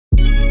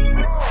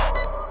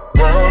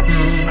Hey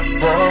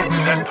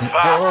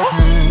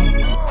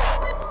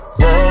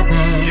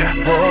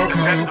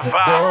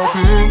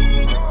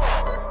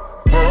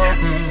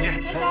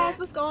guys,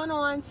 what's going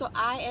on? So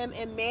I am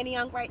in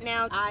Manayunk right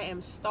now. I am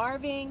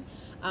starving.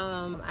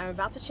 I'm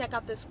about to check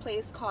out this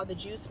place called the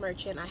Juice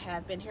Merchant. I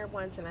have been here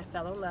once and I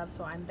fell in love,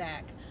 so I'm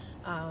back.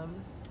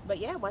 But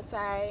yeah, once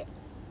I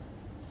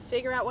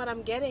figure out what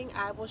I'm getting,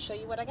 I will show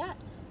you what I got.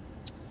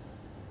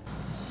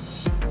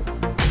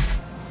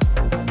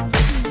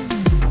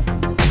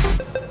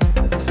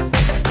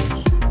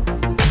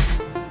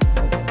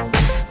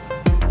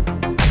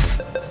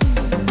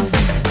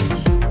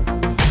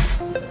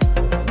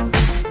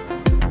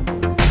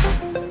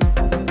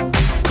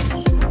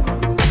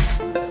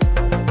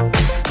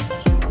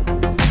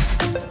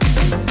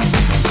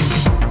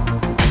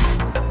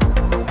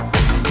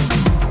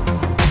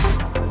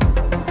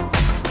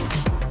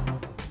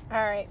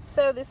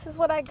 So this is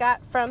what I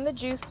got from the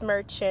Juice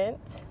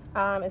Merchant.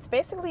 It's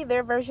basically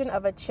their version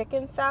of a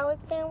chicken salad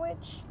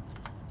sandwich.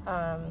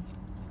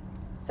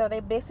 So they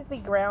basically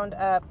ground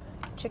up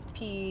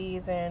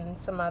chickpeas and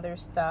some other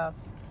stuff,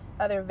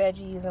 other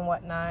veggies and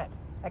whatnot.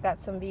 I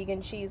got some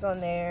vegan cheese on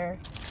there,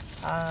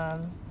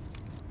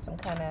 some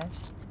kind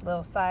of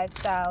little side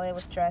salad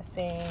with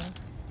dressing.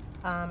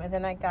 And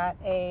then I got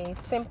a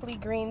Simply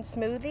Green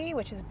smoothie,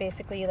 which is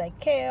basically like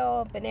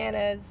kale,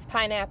 bananas,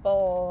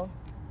 pineapple,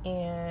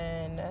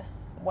 and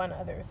one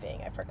other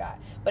thing I forgot,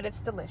 but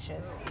it's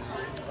delicious.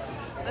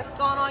 What's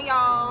going on,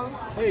 y'all?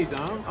 Hey,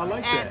 Dom, I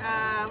like that.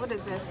 And what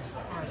is this?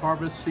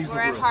 Harvest Seasonal Grill.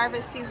 We're Grill. at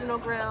Harvest Seasonal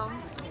Grill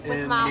with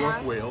in Mama.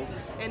 North Wales.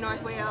 In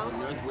North Wales.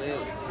 North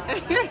Wales.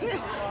 Wait,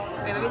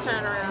 let me turn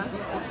it around.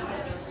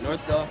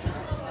 North Dolphin.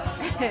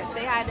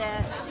 Say hi,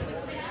 Dad.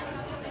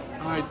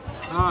 Hi.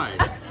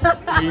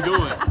 How you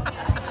doing?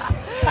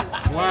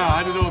 Wow,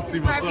 I didn't know to see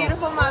myself. My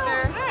beautiful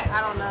mother.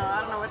 I don't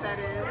know what that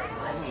is.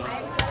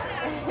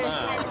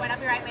 Wow. I'll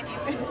be right with you.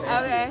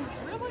 Okay.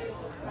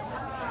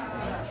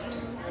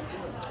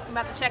 I'm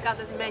about to check out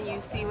this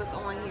menu, see what's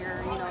on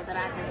here, you know, that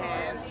I can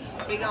have.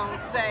 We gonna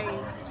say.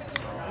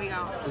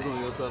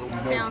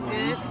 Sounds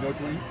good. You know what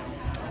to eat?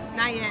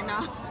 Not yet,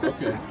 no.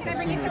 Okay. Can I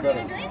bring you something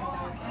to drink?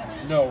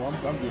 No,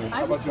 I'm good.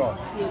 How about y'all?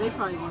 Yeah, they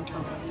probably want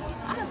something.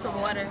 I have some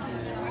water.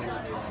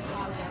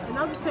 And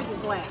I'll just take a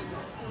glass.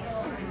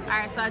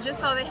 Alright, so I just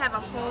saw they have a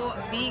whole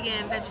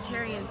vegan,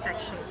 vegetarian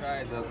section.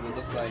 Alright, it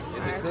looks like.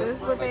 Alright, so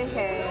this is what they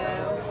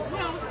have.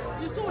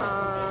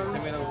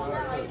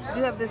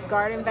 Do have this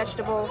garden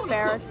vegetable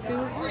farro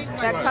soup.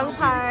 That kung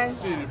pao,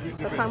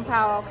 the kung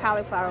pao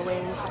cauliflower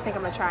wings. I think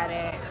I'm gonna try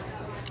that.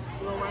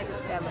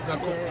 That looks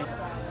good.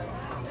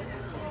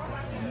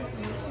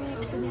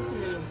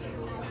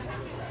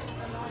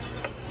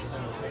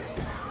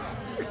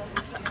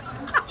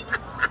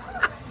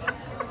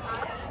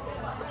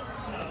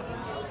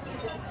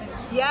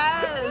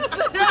 Yes!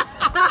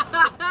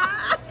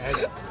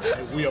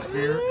 And we up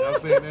here, I'm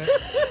saying that.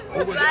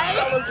 Oh, but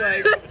that was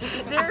like.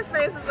 Derek's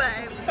face was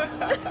like.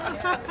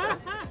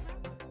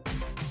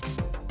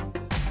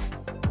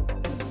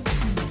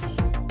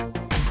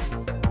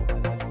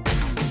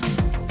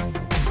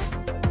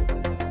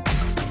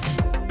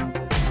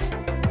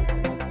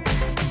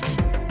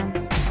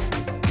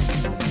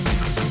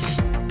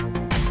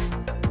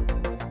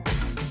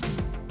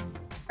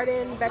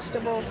 Garden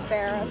vegetable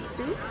farro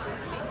soup.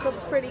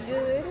 Looks pretty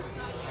good.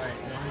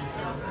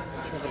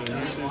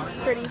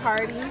 Pretty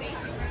hearty. We're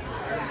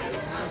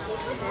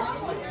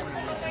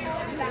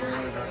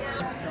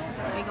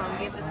gonna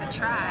give this a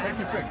try.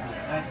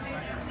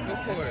 Go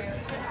for it.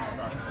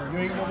 You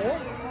ain't no more?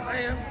 I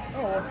am.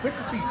 Oh, well, pick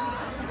a piece.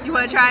 You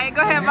wanna try it?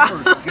 Go ahead,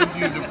 Mom. Give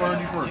you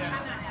deferring you first.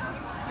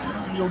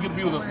 You don't get to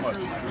be with us much.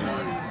 Go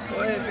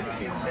ahead, pick a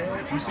piece,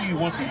 Dad. We see you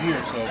once a year,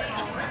 so.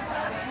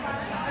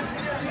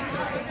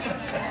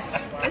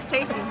 It's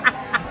tasty.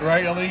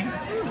 Right, Ellie?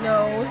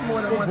 No, it's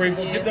more than one. Great.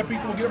 Get that piece.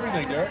 We'll get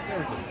everything, Derek.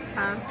 Everything.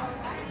 Huh?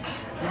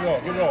 Get it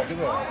all. Get it all. Get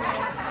it all.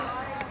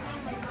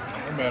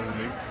 No matter to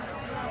me.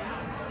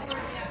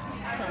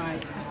 Try.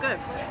 It's good.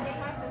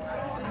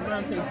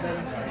 Brown tastes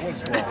better.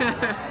 What's wrong?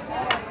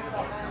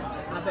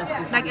 My best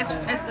piece. Like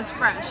it's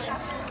fresh.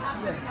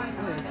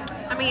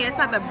 Yeah. I mean, it's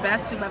not the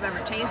best soup I've ever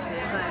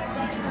tasted, but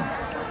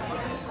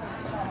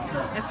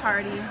it's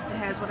hearty. It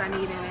has what I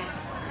need in it.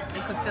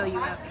 It could fill you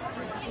up.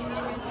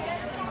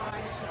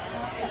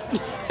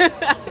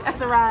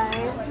 That's a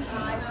ride.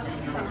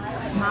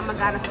 Mama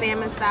got a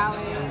salmon salad.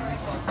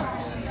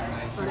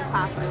 So they're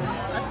popular.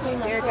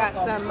 Derek got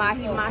some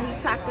mahi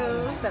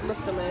tacos that look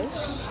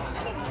delish.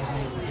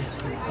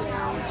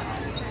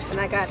 And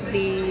I got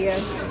the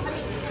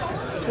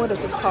what is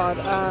this called?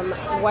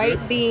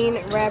 White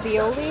bean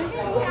ravioli.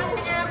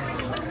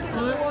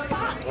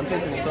 I'm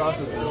tasting the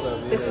sauces and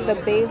stuff. This is the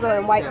basil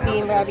and white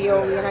bean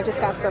ravioli, and I just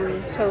got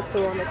some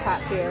tofu on the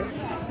top here.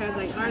 There's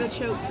like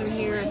artichokes in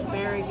here,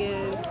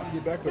 asparagus.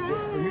 Get back with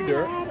are you,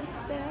 Derek?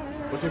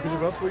 What's your picture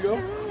of us we go?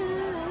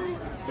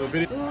 So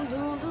video. So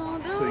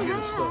you get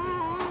it stuck.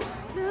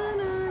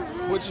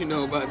 What you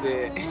know about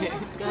that?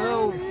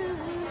 Go.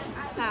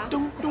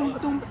 Dum, dum,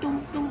 dum,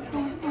 dum, dum,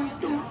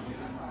 dum.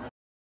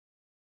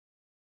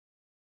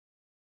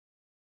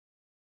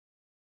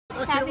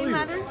 Happy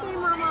Mother's Day,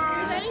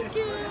 Mama. Thank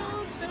you.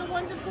 It's been a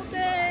wonderful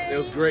day. It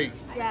was great.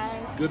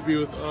 Yes. Good to be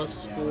with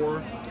us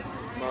four,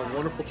 my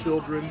wonderful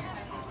children.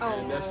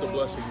 And that's the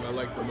blessing I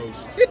like the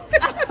most.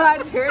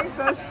 You're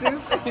so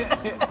stupid.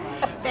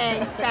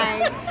 Thanks.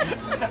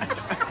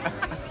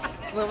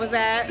 What was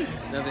that?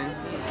 Nothing.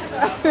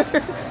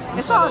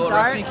 It's all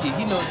dark. Rafiki,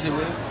 he knows the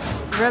way.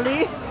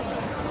 Really?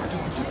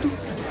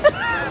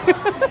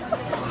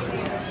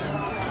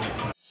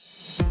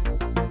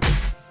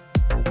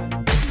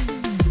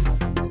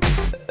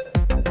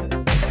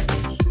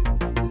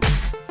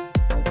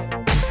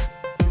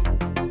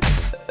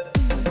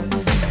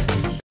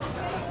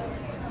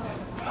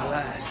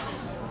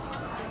 Alas,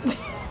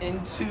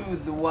 into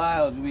the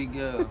wild we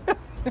go.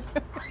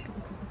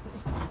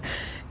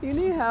 You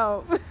need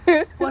help.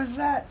 What is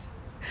that?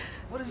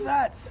 What is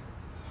that?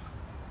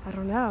 I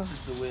don't know. It's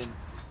just the wind.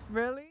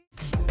 Really?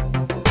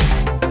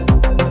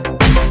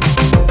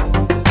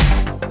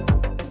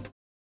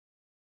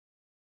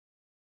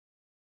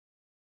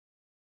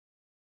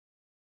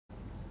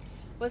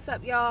 What's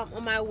up, y'all? I'm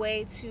on my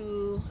way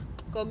to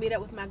go meet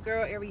up with my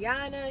girl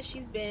Ariana.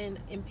 She's been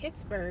in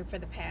Pittsburgh for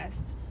the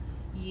past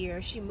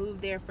year. She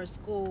moved there for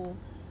school,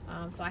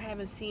 so I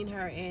haven't seen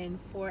her in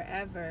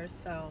forever.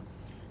 So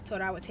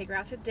told her I would take her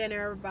out to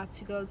dinner. We're about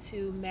to go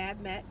to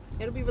Mad Max.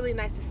 It'll be really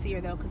nice to see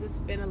her though, because it's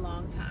been a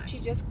long time. She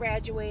just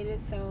graduated,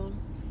 so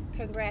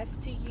congrats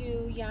to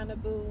you, Yana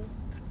Boo.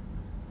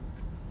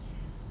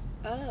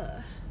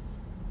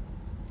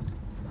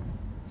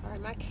 Sorry,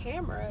 my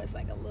camera is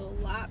like a little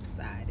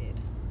lopsided.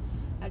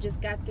 I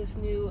just got this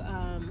new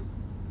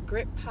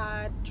grip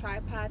pod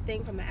tripod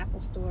thing from the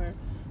Apple store,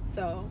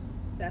 so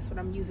that's what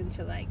I'm using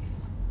to like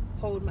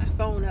hold my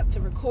phone up to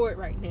record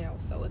right now.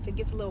 So if it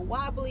gets a little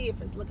wobbly,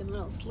 if it's looking a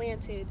little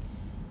slanted,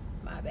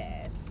 my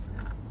bad.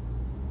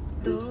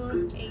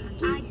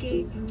 I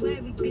gave you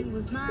everything,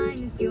 was mine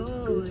is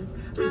yours.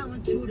 I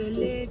want you to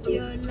live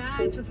your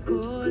life, of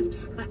course,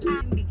 but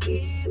I be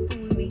careful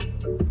with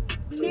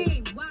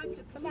me.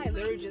 Somebody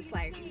literally just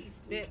like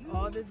spit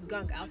all this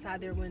gunk outside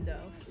their window.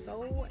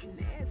 So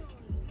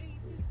nasty.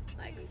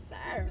 Like,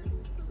 sir.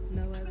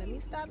 No, let me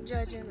stop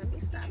judging.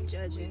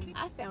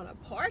 I found a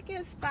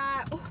parking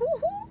spot.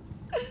 Ooh.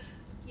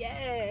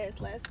 Yes,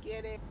 let's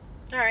get it.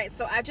 All right,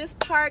 so I just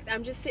parked.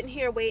 I'm just sitting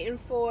here waiting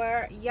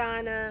for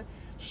Yana.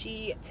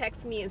 She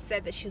texted me and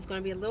said that she was going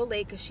to be a little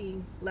late because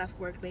she left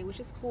work late, which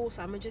is cool.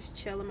 So I'm going to just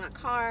chill in my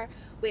car,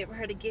 wait for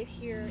her to get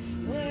here.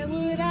 Where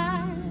would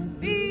I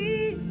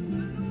be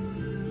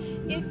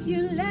if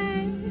you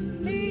let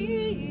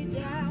me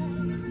die?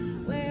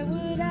 Where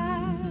would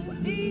I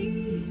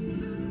be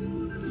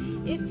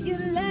if you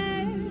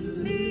let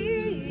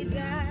me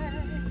die?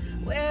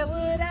 Where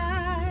would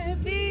I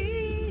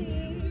be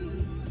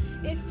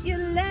if you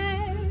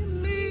let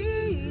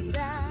me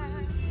die?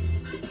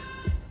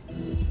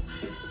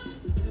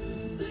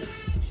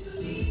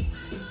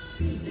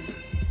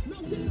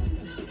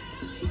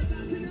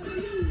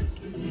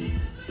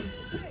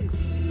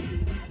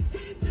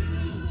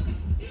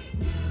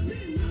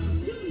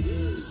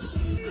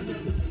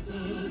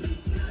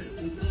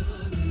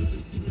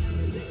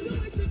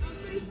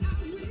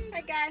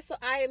 Guys, so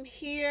I am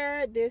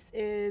here. This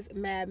is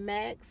Mad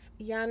Max.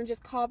 Yana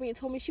just called me and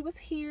told me she was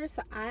here,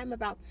 so I'm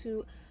about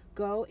to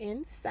go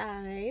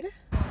inside.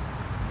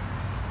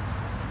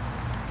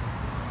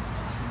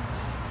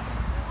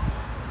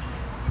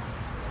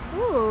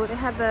 Ooh, they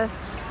have the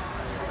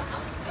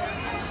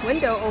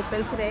window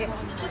open today.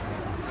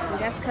 I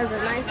guess because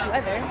of nice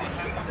weather.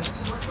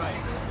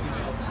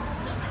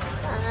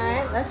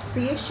 Alright, let's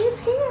see if she's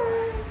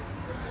here.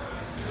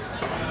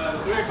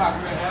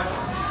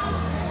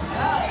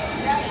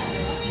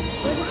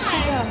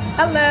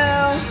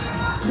 Hello.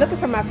 Looking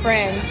for my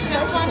friend.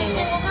 Just one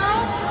single girl?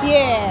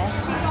 Yeah.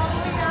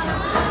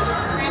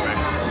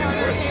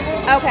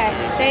 Okay,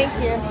 thank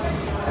you.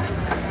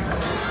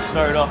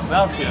 Started off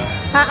without you.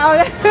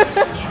 Oh,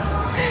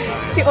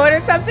 she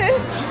ordered something?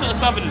 Just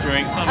something to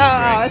drink. Something Oh,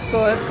 to it's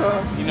cool, it's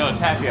cool. drink. You know it's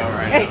happy hour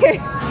right now.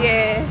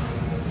 Yeah.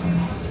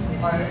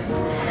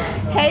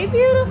 Hey,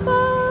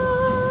 beautiful.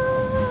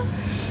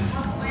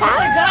 Hi.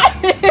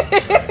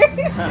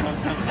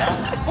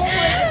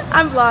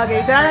 I'm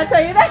vlogging. Did I not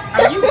tell you that?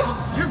 Are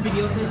your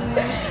videos in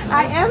this?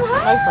 I am.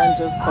 Hi. My friend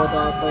just called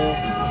out for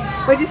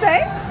What'd you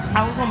say?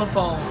 I was on the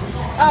phone.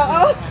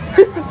 Oh.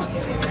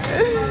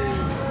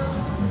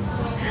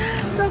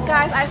 So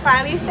guys, I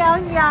finally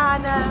found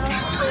Yana.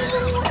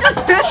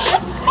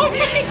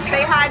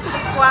 Say hi to the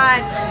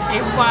squad.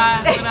 Hey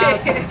squad, what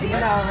up? You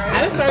know, right? I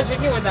just started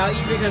drinking without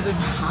you because it's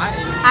hot in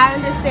here. I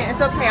understand.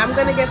 It's okay. I'm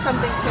gonna get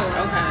something too.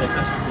 So Okay. since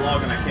she's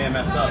vlogging, I can't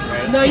mess up,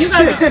 right? No, you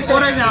gotta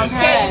order down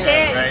Can't,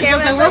 pat. Right.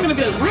 can't So mess we're up. gonna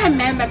be like, why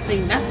Mad Max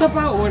thing? That's the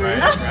part order.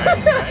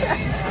 Right.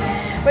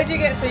 What'd you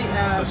get? So,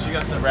 So she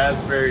got the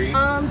raspberry.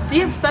 do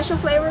you have special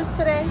flavors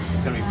today?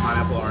 It's gonna be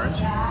pineapple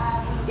orange.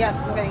 Yep,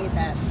 I'm gonna get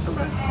that.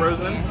 Okay.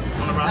 Frozen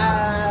on the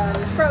rocks.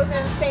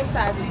 Frozen, same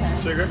size as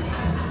her. Sugar.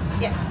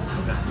 Yes.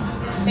 Okay.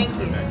 Thank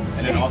you. Okay.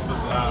 And then also,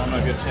 I don't know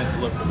if you had a chance to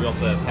look, but we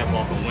also have half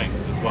off on wings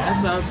as well.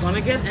 That's what I was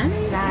gonna get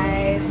anyway.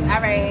 Nice.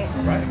 All right.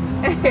 Right.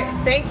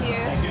 Thank you.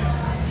 Thank you.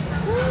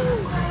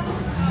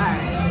 All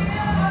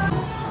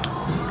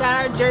right.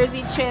 Got our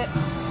Jersey chips.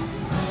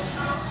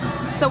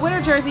 So what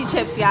are Jersey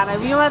chips, Yana?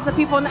 Will you let the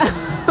people know?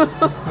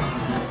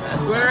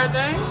 Where are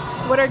they?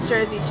 What are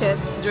Jersey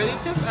chips? Jersey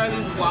chips? Are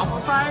these waffle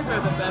fries or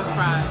the best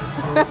fries?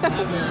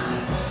 ever?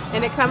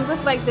 And it comes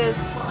with like this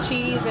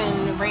cheese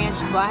and ranch.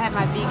 Well, I have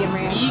my vegan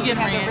ranch. Vegan You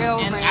have ranch, the real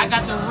and ranch. I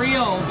got the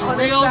real On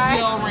this deal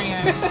side?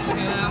 ranch.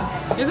 You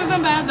know, this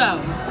isn't bad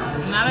though.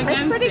 I'm not against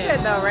It's pretty it.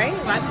 good though, right?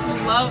 But I just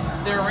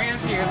love their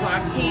ranch here, so I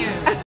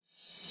can't.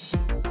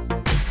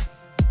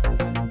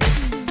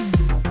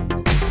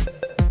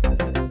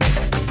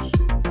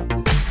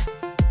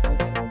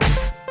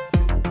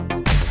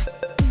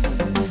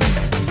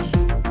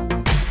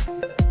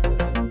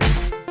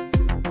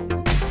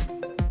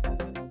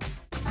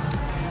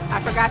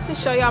 I forgot to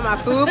show y'all my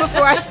food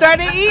before I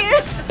started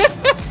eating.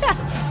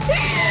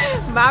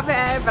 My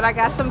bad, but I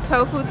got some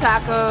tofu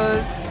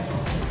tacos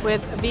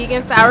with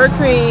vegan sour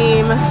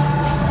cream,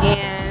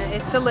 and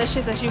it's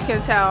delicious as you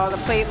can tell. The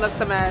plate looks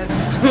a mess.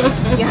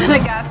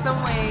 Yana got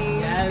some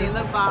wings. Yes. They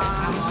look bomb.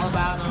 I'm all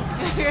about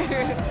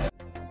them.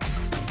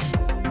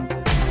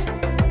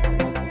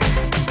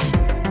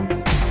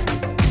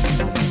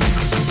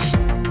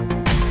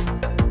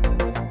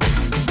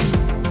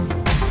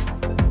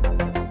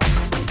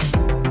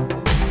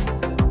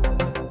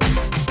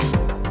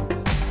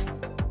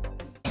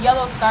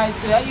 Yellow sky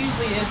too. That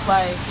usually is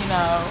like, you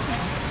know.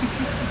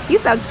 You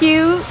so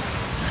cute.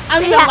 I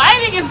mean, Say the hi-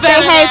 lighting is Say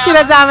better hey now. to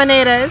the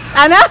Dominators.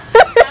 I know.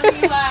 I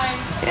mean,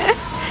 like,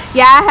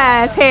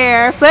 Yes,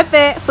 hair. Flip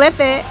it, flip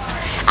it.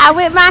 I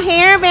whip my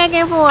hair back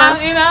and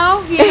forth. you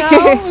know, we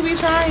be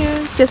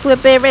trying. Just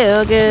whip it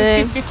real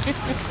good.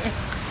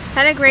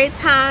 Had a great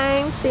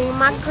time seeing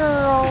my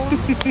girl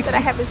that I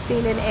haven't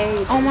seen in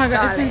ages. Oh my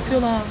God, it's been darling. too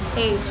long.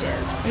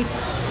 Ages.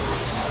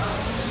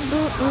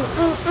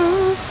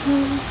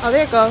 Oh,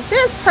 there it goes.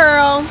 There's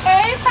Pearl.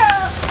 Hey,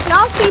 Pearl.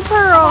 Y'all see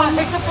Pearl?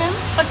 Pick up him.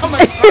 Like, oh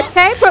my God.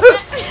 Hey, Pearl.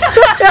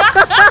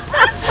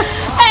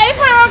 Hey,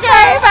 Pearl, girl.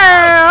 Hey,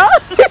 Pearl.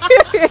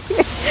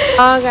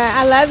 Oh, God.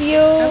 I love you.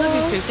 I love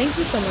you too. Thank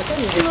you so much.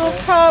 No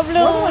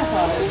problem.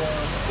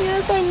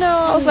 Yes, I know.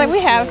 I was like, we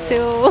have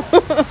to.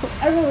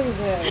 I really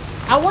did.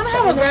 I want to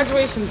have a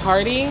graduation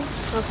party,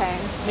 Okay.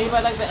 maybe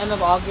by like the end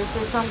of August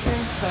or something.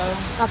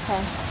 So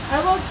Okay.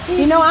 I will keep.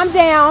 You know I'm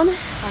down.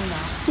 I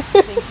know.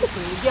 Thank you,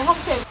 sweetie. Get home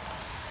safe.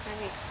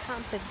 Alright,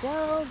 time to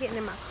go. Getting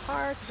in my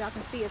car because y'all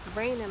can see it's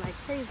raining like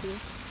crazy.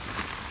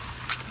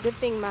 Good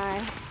thing my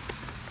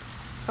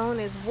phone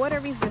is water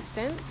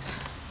resistant.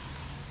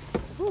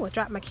 Ooh, I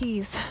dropped my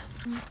keys.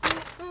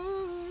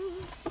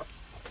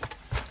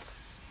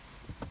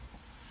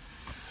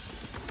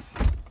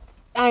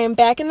 I am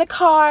back in the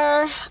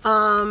car.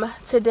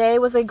 Today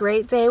was a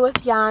great day with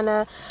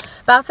Yana.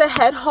 About to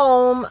head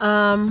home.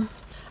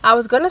 I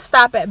was gonna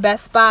stop at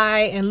Best Buy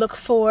and look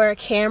for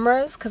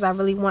cameras because I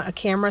really want a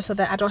camera so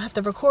that I don't have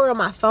to record on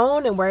my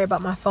phone and worry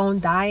about my phone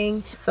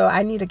dying. So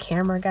I need a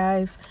camera,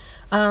 guys.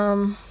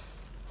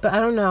 But I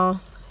don't know.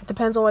 It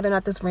depends on whether or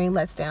not this rain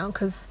lets down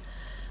because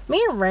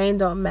me and rain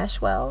don't mesh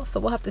well. So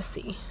we'll have to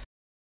see.